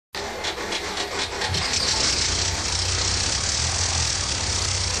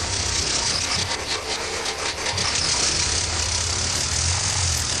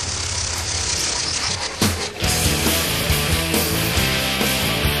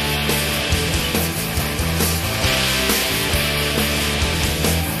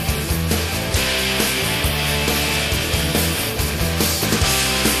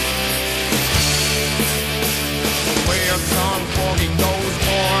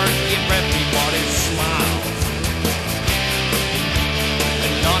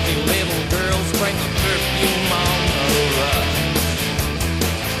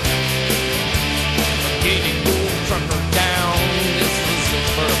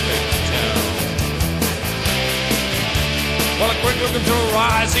looking to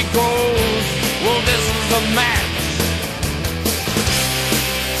rise, he goes. Well, this is the match.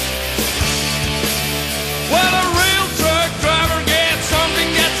 Well, a real truck driver gets something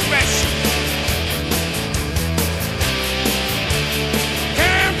that's special.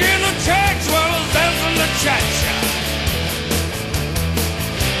 Can't get no checks while he's dancing the cha-cha.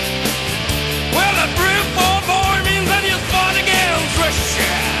 Well, a 3-4 means that you're fought against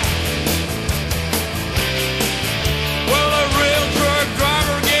Russia. Well, a real truck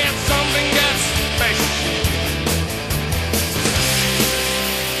driver gets something that's special.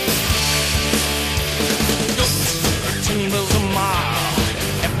 Timbers a mile,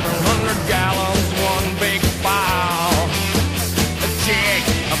 after 100 gallons, one big pile. A jig,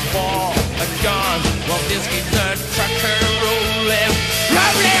 a ball, a gun. Well, this keeps the trucker rolling,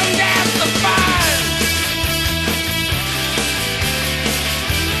 rolling down the fire.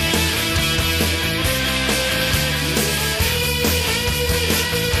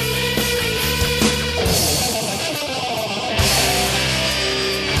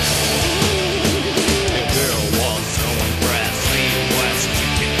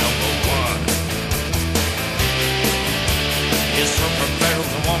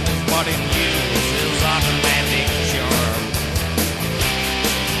 Body new.